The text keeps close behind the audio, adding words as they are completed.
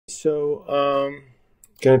So,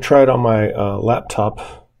 gonna try it on my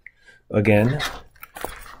laptop again.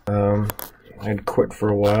 I'd quit for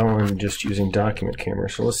a while and just using document camera.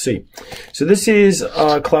 So let's see. So this is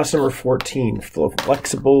class number 14,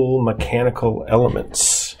 flexible mechanical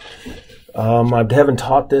elements. I haven't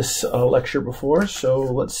taught this lecture before, so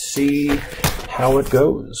let's see how it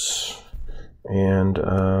goes. And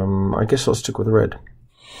I guess I'll stick with red.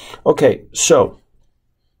 Okay, so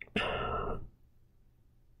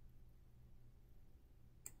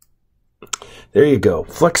there you go.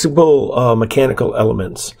 Flexible mechanical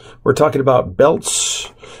elements. We're talking about belts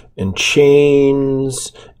and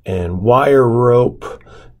chains and wire rope,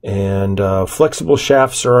 and flexible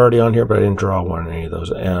shafts are already on here, but I didn't draw one on any of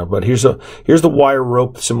those. But here's the wire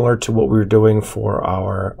rope, similar to what we were doing for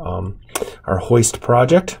our hoist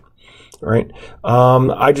project. Right.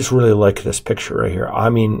 I just really like this picture right here.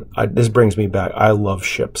 I mean, this brings me back. I love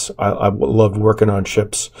ships. I loved working on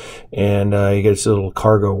ships, and you get this little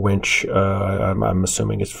cargo winch. I'm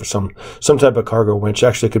assuming it's for some type of cargo winch.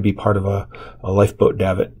 Actually, it could be part of a lifeboat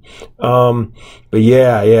davit. But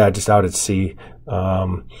yeah, just out at sea.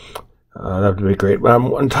 That would be great.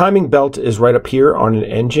 Timing belt is right up here on an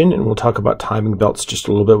engine, and we'll talk about timing belts just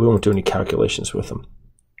a little bit. We won't do any calculations with them.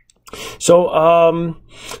 So,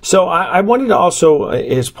 I wanted to also,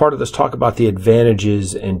 as part of this, talk about the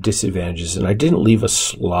advantages and disadvantages, and I didn't leave a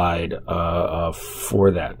slide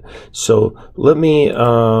for that. So let me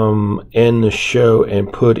end the show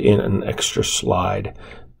and put in an extra slide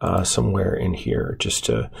somewhere in here, just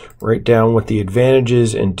to write down what the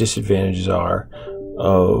advantages and disadvantages are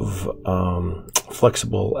of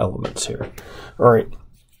flexible elements here. All right.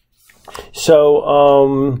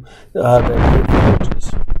 So the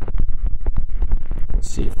advantages.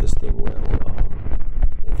 See if this thing will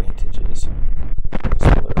advantages.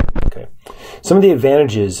 Okay, some of the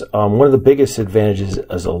advantages. One of the biggest advantages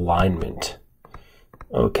is alignment.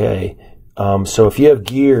 Okay, so if you have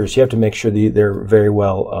gears, you have to make sure that they're very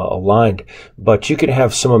well aligned. But you could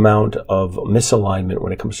have some amount of misalignment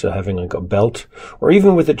when it comes to having like a belt, or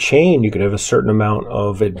even with a chain, you could have a certain amount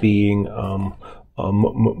of it being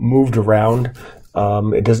moved around.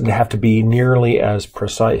 It doesn't have to be nearly as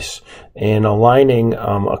precise, and aligning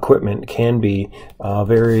equipment can be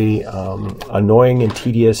very annoying and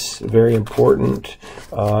tedious, very important.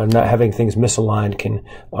 Not having things misaligned can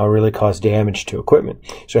really cause damage to equipment.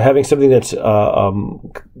 So having something that's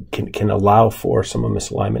can allow for some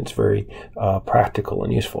misalignment is very practical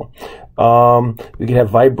and useful. We can have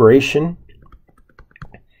vibration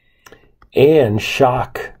and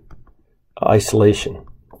shock isolation.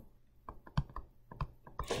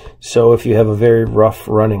 So if you have a very rough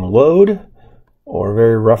running load or a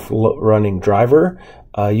very rough running driver,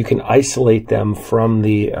 you can isolate them from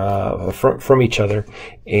the from each other,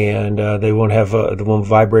 and they won't have the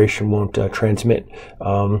vibration won't transmit.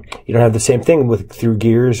 You don't have the same thing through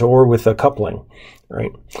gears or with a coupling,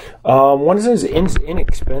 right? One is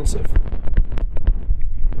inexpensive,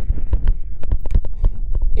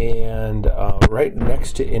 and right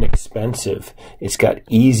next to inexpensive, it's got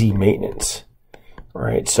easy maintenance.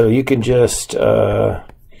 Right, so you can just,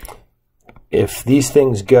 if these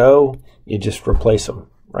things go, you just replace them.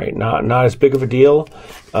 Right, not as big of a deal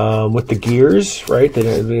with the gears. Right,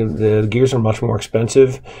 the gears are much more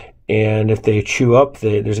expensive, and if they chew up,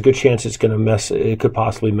 there's a good chance it's going to it could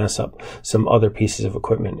possibly mess up some other pieces of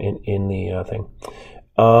equipment in the thing.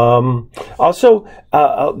 Also,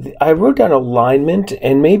 I wrote down alignment,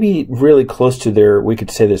 and maybe really close to there, we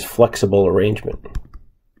could say this flexible arrangement.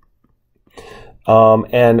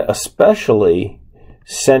 And especially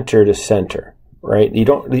center to center, right?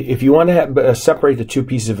 If you want to separate the two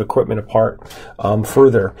pieces of equipment apart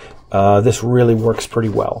further, this really works pretty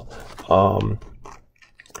well.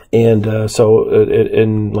 So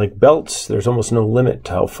in like belts, there's almost no limit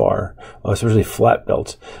to how far, especially flat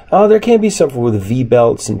belts. There can be some with V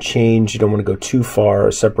belts and chains. You don't want to go too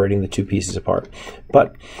far separating the two pieces apart.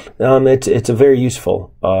 But it's a very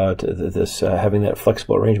useful having that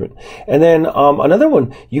flexible arrangement. And then another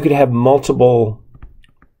one, you could have multiple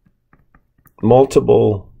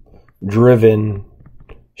driven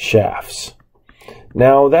shafts.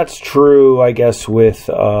 Now that's true, I guess, with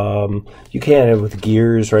you can have with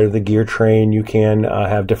gears, right? The gear train, you can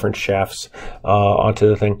have different shafts onto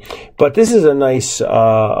the thing. But this is a nice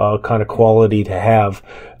kind of quality to have,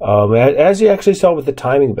 as you actually saw with the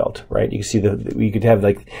timing belt, right? You can see you could have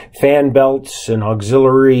like fan belts and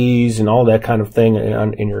auxiliaries and all that kind of thing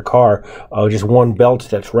in your car. Just one belt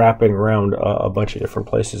that's wrapping around a bunch of different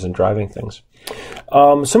places and driving things.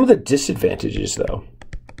 Some of the disadvantages, though.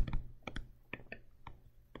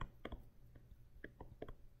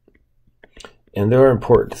 and they're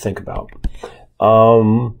important to think about.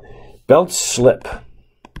 Belts slip.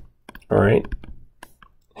 All right.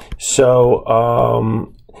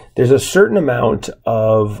 So there's a certain amount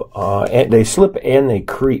of, and they slip and they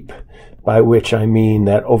creep, by which I mean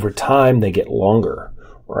that over time they get longer,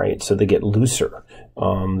 right? So they get looser.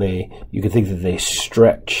 You can think that they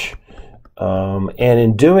stretch. And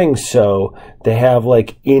in doing so, they have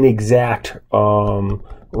like inexact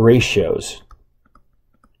ratios.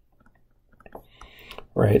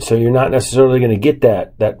 Right, so you're not necessarily going to get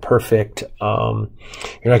that perfect. You're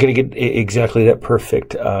not going to get exactly that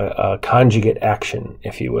perfect conjugate action,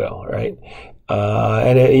 if you will. Right,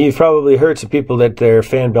 and you've probably heard some people that their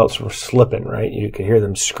fan belts were slipping. Right, you can hear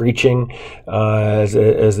them screeching as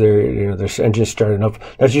their their engine's starting up.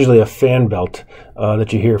 That's usually a fan belt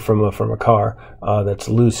that you hear from a car that's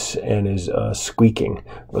loose and is squeaking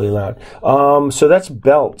really loud. So that's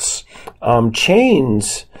belts.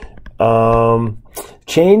 Chains.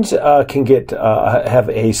 Chains can get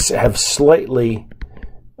have slightly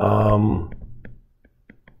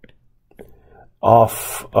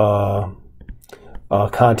off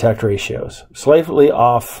contact ratios, slightly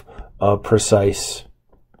off precise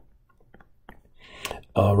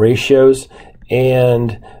ratios,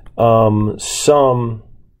 and some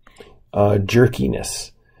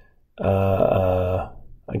jerkiness. I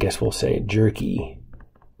guess we'll say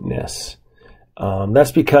jerkiness.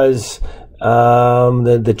 That's because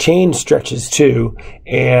the chain stretches too,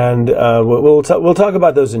 and we'll talk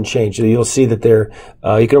about those in chains. So you'll see that they're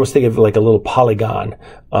you can almost think of it like a little polygon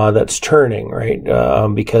that's turning, right?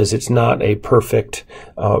 Because it's not a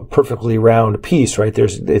perfectly round piece, right?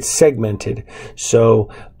 It's segmented. So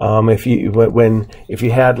if you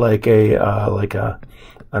had like a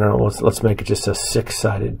I don't know, let's make it just a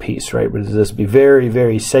 6-sided piece, right? But this would be very,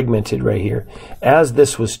 very segmented right here. As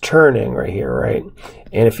this was turning right here, right?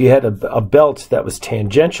 And if you had a belt that was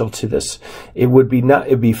tangential to this, it'd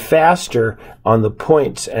be faster on the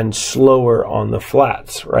points and slower on the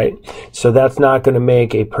flats, right? So that's not going to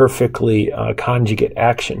make a perfectly conjugate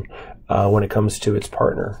action when it comes to its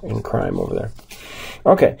partner in crime over there.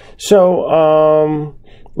 Okay, so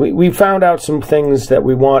we found out some things that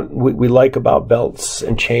we like about belts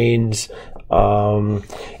and chains, and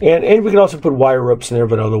we can also put wire ropes in there,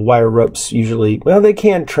 but the wire ropes usually, well, they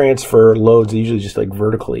can transfer loads, usually just like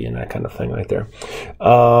vertically and that kind of thing right there.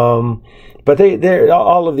 But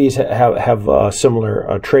all of these have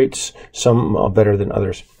similar traits, some better than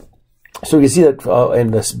others. So you can see that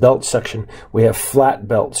in this belt section, we have flat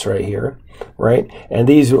belts right here, right? And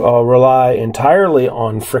these rely entirely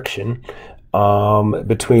on friction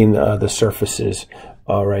between the surfaces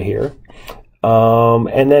right here.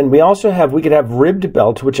 And then we could have ribbed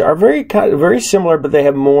belts, which are very similar, but they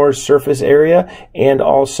have more surface area, and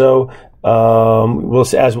also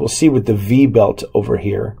as we'll see with the V belt over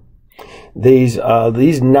here, these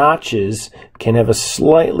notches can have a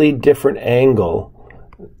slightly different angle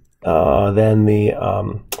than the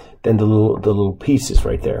little pieces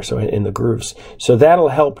right there, so in the grooves. So that'll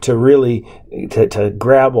help to really to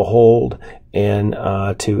grab a hold and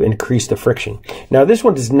to increase the friction. Now this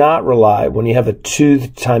one does not rely, when you have a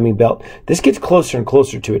toothed timing belt, this gets closer and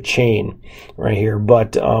closer to a chain right here,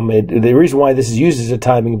 but the reason why this is used as a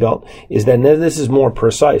timing belt is that this is more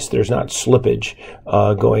precise. There's not slippage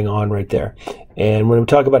going on right there. And when we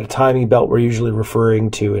talk about a timing belt, we're usually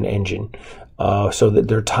referring to an engine. So that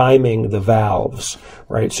they're timing the valves,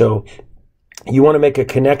 right? So you want to make a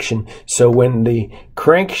connection. So when the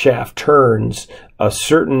crankshaft turns a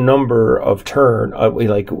certain number of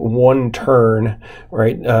like one turn,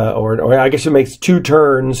 right? Or I guess it makes 2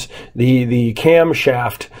 turns. The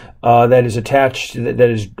camshaft that is attached, that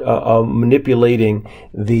is manipulating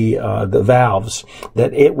the valves,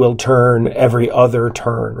 that it will turn every other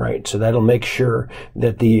turn, right? So that'll make sure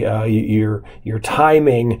that you're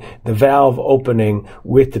timing the valve opening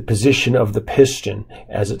with the position of the piston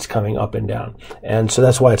as it's coming up and down. And so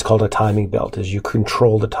that's why it's called a timing belt, is you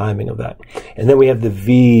control the timing of that. And then we have the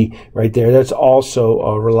V right there. That's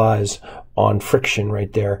also relies on friction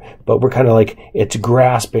right there, but we're kind of like, it's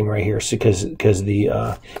grasping right here, so because the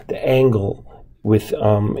angle with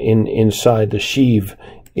inside the sheave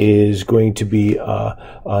is going to be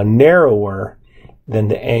narrower than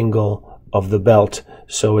the angle of the belt.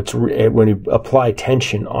 So it's when you apply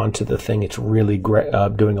tension onto the thing, it's really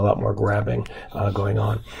doing a lot more grabbing going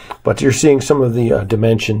on. But you're seeing some of the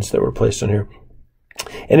dimensions that were placed on here.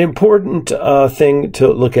 An important thing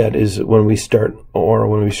to look at is when we start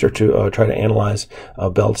to try to analyze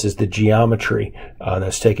belts, is the geometry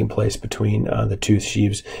that's taking place between the tooth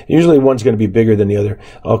sheaves. Usually one's going to be bigger than the other.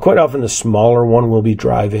 Quite often the smaller one will be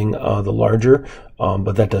driving the larger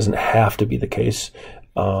but that doesn't have to be the case.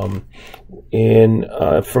 From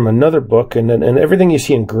another book, and everything you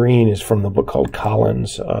see in green is from the book called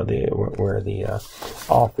Collins, where the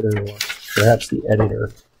author, or perhaps the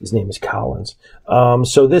editor, his name is Collins.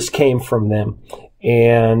 So this came from them,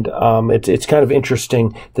 and it's kind of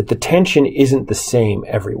interesting that the tension isn't the same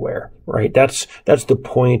everywhere, right? That's the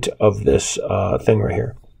point of this thing right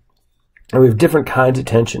here. And we have different kinds of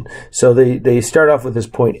tension. So they start off with this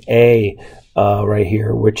point A right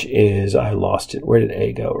here, which is, I lost it. Where did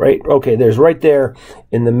A go? Right? Okay, there's right there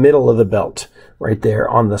in the middle of the belt, right there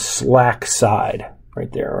on the slack side,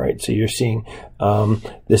 right there. Right. So you're seeing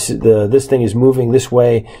this thing is moving this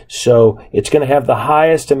way, so it's going to have the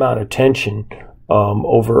highest amount of tension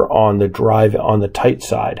over on the tight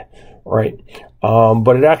side, right?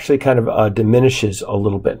 But it actually kind of diminishes a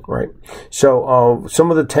little bit, right? So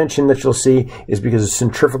some of the tension that you'll see is because of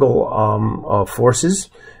centrifugal forces,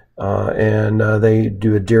 and they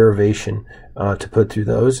do a derivation to put through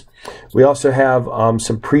those. We also have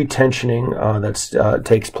some pre-tensioning that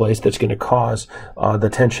takes place that's going to cause the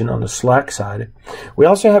tension on the slack side. We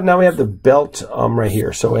also have, now we have the belt right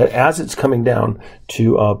here. So as it's coming down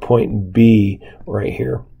to point B right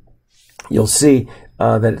here, you'll see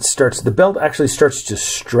that the belt actually starts to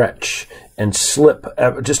stretch and slip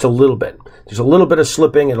just a little bit. There's a little bit of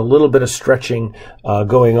slipping and a little bit of stretching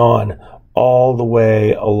going on all the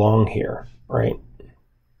way along here, right?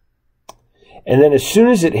 And then as soon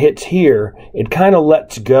as it hits here, it kind of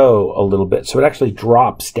lets go a little bit. So it actually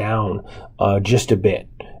drops down just a bit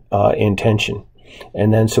in tension.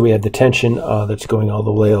 And then so we have the tension that's going all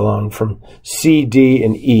the way along from C, D,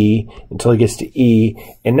 and E until it gets to E.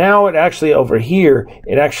 And now it actually, over here,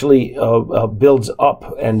 it actually builds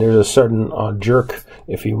up, and there's a sudden jerk,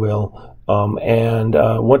 if you will.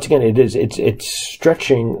 Once again, it's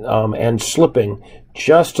stretching and slipping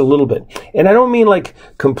just a little bit. And I don't mean like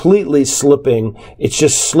completely slipping. It's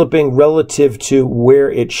just slipping relative to where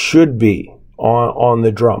it should be on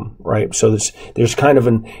the drum, right? So there's kind of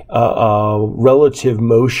an relative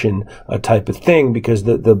motion type of thing, because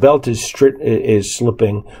the belt is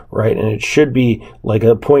slipping, right? And it should be like,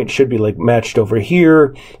 a point should be like matched over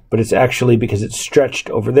here, but it's actually, because it's stretched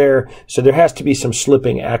over there, so there has to be some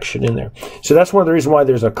slipping action in there. So that's one of the reasons why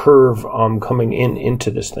there's a curve coming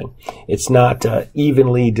into this thing. It's not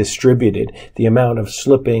evenly distributed, the amount of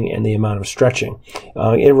slipping and the amount of stretching.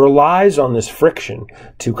 It relies on this friction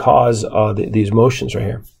to cause these motions right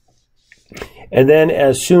here. And then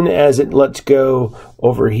as soon as it lets go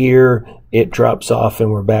over here, it drops off,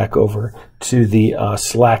 and we're back over to the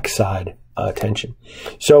slack side tension.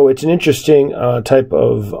 So it's an interesting type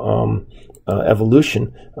of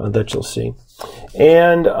evolution that you'll see.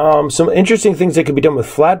 And some interesting things that can be done with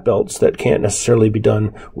flat belts that can't necessarily be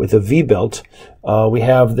done with a V belt. We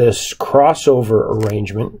have this crossover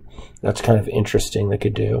arrangement. That's kind of interesting they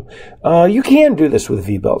could do. You can do this with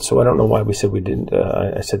V belts, so I don't know why we said we didn't.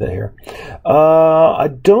 I said that here. I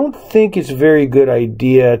don't think it's a very good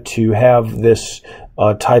idea to have this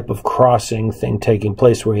type of crossing thing taking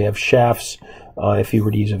place where you have shafts if you were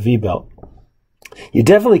to use a V belt. You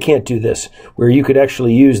definitely can't do this, where you could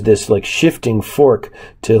actually use this like shifting fork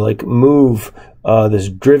to like move this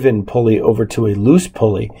driven pulley over to a loose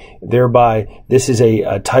pulley. Thereby, this is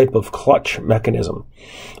a type of clutch mechanism.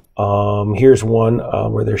 Here's one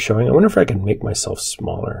where they're showing. I wonder if I can make myself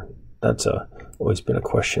smaller. That's always been a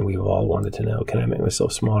question we've all wanted to know. Can I make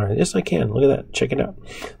myself smaller? Yes, I can. Look at that. Check it out.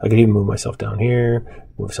 I could even move myself down here,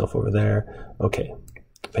 move myself over there. Okay,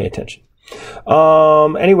 pay attention.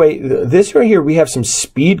 Anyway, this right here, we have some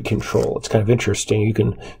speed control. It's kind of interesting. You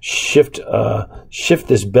can shift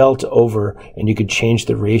this belt over, and you could change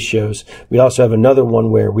the ratios. We also have another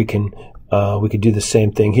one where we could do the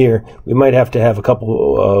same thing here. We might have to have a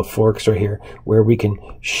couple forks right here where we can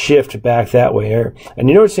shift back that way. And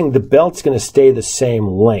you're noticing the belt's going to stay the same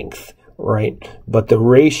length, right? But the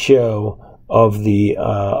ratio of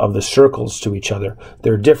the circles to each other,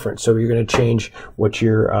 they're different. So you're going to change what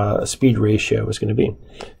your speed ratio is going to be.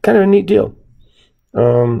 Kind of a neat deal,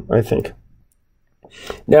 I think.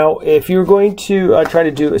 Now, if you're going to try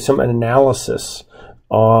to do some analysis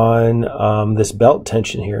on this belt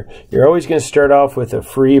tension here, you're always going to start off with a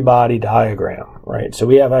free body diagram, right? So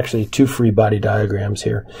we have actually two free body diagrams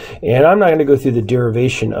here. And I'm not going to go through the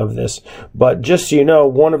derivation of this, but just so you know,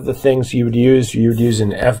 one of the things you would use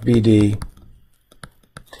an FBD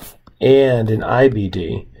and an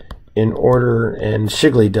IBD in order, and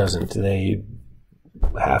Shigley doesn't. They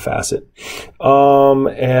half-ass it.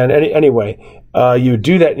 Anyway, you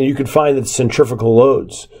do that, and you could find the centrifugal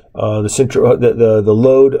loads, the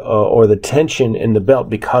load or the tension in the belt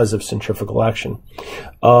because of centrifugal action,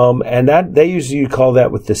 and that they usually call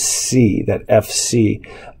that with the C, that FC.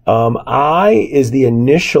 I is the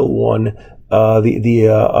initial one.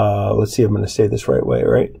 Let's see, I'm going to say this right way,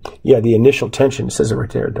 right? Yeah, the initial tension. It says it right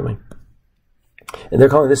there, dummy. And they're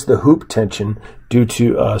calling this the hoop tension due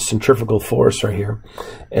to centrifugal force right here.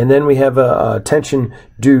 And then we have a tension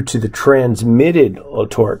due to the transmitted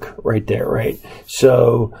torque right there, right?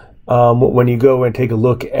 So when you go and take a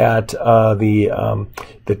look at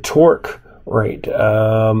the torque, right,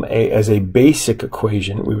 as a basic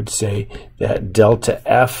equation, we would say that delta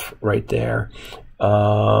F right there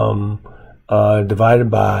divided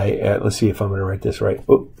by, let's see if I'm going to write this right.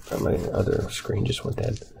 Oh, my other screen just went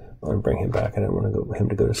dead. I want to bring him back. I don't want him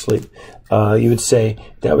to go to sleep. You would say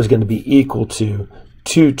that was going to be equal to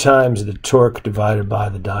 2 times the torque divided by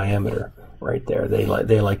the diameter right there. They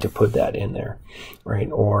like to put that in there,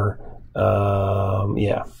 right? Or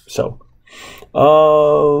yeah. So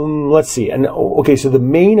let's see. And okay, so the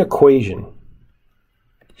main equation,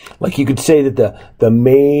 like you could say that the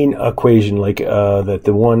main equation, like that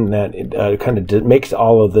the one that kind of makes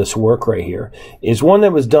all of this work right here, is one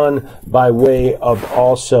that was done by way of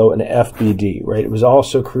also an FBD, right? It was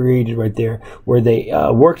also created right there where they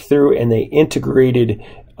worked through and they integrated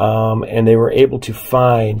and they were able to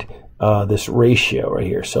find this ratio right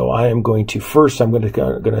here. So I am going to first, I'm going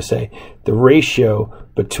to say the ratio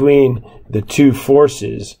between the two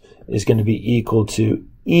forces is going to be equal to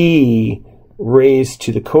E raised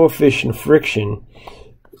to the coefficient of friction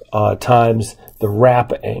times the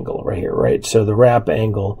wrap angle right here, right? So the wrap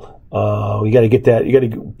angle, you got to get that, you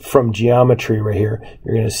got to, from geometry right here,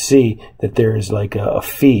 you're going to see that there's like a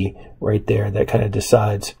phi right there that kind of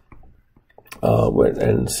decides.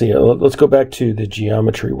 And see, let's go back to the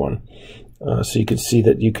geometry one, so you can see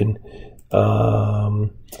that you can,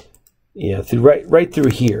 yeah, right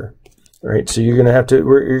through here. Right, so you're gonna have to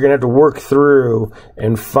work through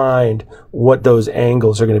and find what those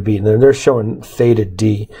angles are going to be. And they're showing theta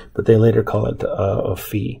d, but they later call it a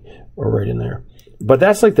phi, or right in there. But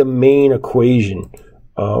that's like the main equation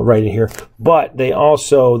right in here. But they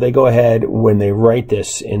go ahead when they write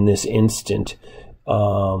this in this instant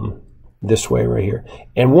this way right here.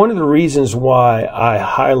 And one of the reasons why I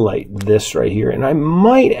highlight this right here, and I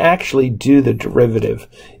might actually do the derivative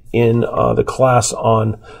in the class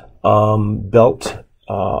on belt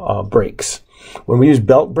brakes. When we use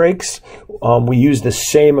belt brakes, we use the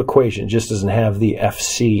same equation, just doesn't have the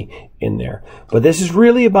FC in there. But this is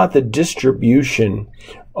really about the distribution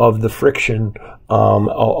of the friction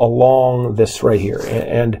along this right here.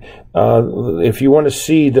 And if you want to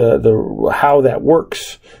see the how that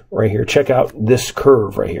works right here, check out this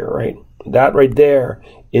curve right here, right? That right there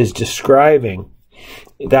is describing,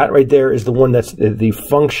 that right there is the one that's the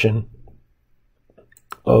function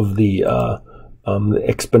of the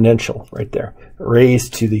exponential right there,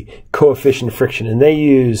 raised to the coefficient of friction. And they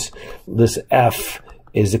use this F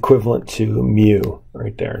is equivalent to mu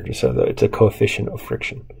right there, just so that it's a coefficient of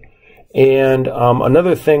friction. And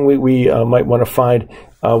another thing we might want to find,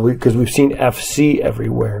 because we've seen FC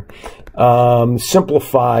everywhere,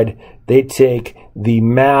 simplified, they take the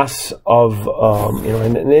mass of,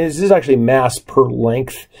 and this is actually mass per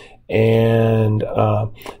length, and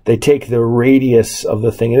they take the radius of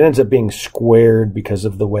the thing. It ends up being squared because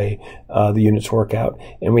of the way the units work out.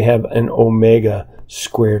 And we have an omega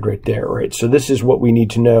squared right there, right? So this is what we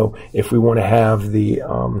need to know if we want to have the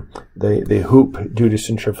hoop due to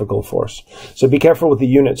centrifugal force. So be careful with the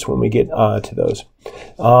units when we get to those.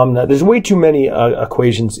 Now, there's way too many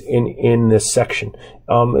equations in this section.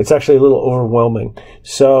 It's actually a little overwhelming.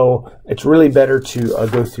 So it's really better to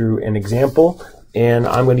go through an example. And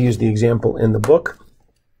I'm going to use the example in the book.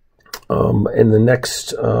 In the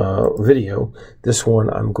next video, this one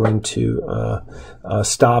I'm going to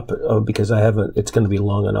stop because I haven't. It's going to be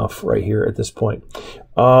long enough right here at this point.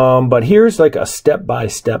 But here's like a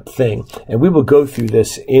step-by-step thing, and we will go through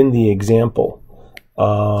this in the example.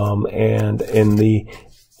 And in the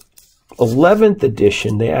 11th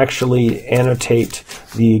edition, they actually annotate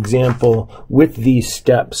the example with these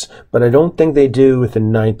steps, but I don't think they do with the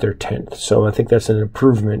 9th or 10th. So I think that's an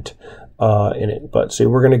improvement in it. But so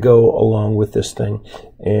we're going to go along with this thing,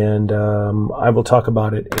 and I will talk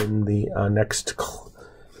about it in the next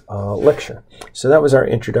lecture. So that was our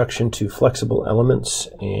introduction to flexible elements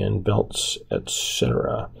and belts,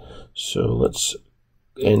 etc. So let's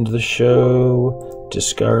end the show,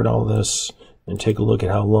 discard all this, and take a look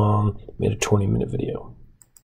at how long. Made a 20-minute video.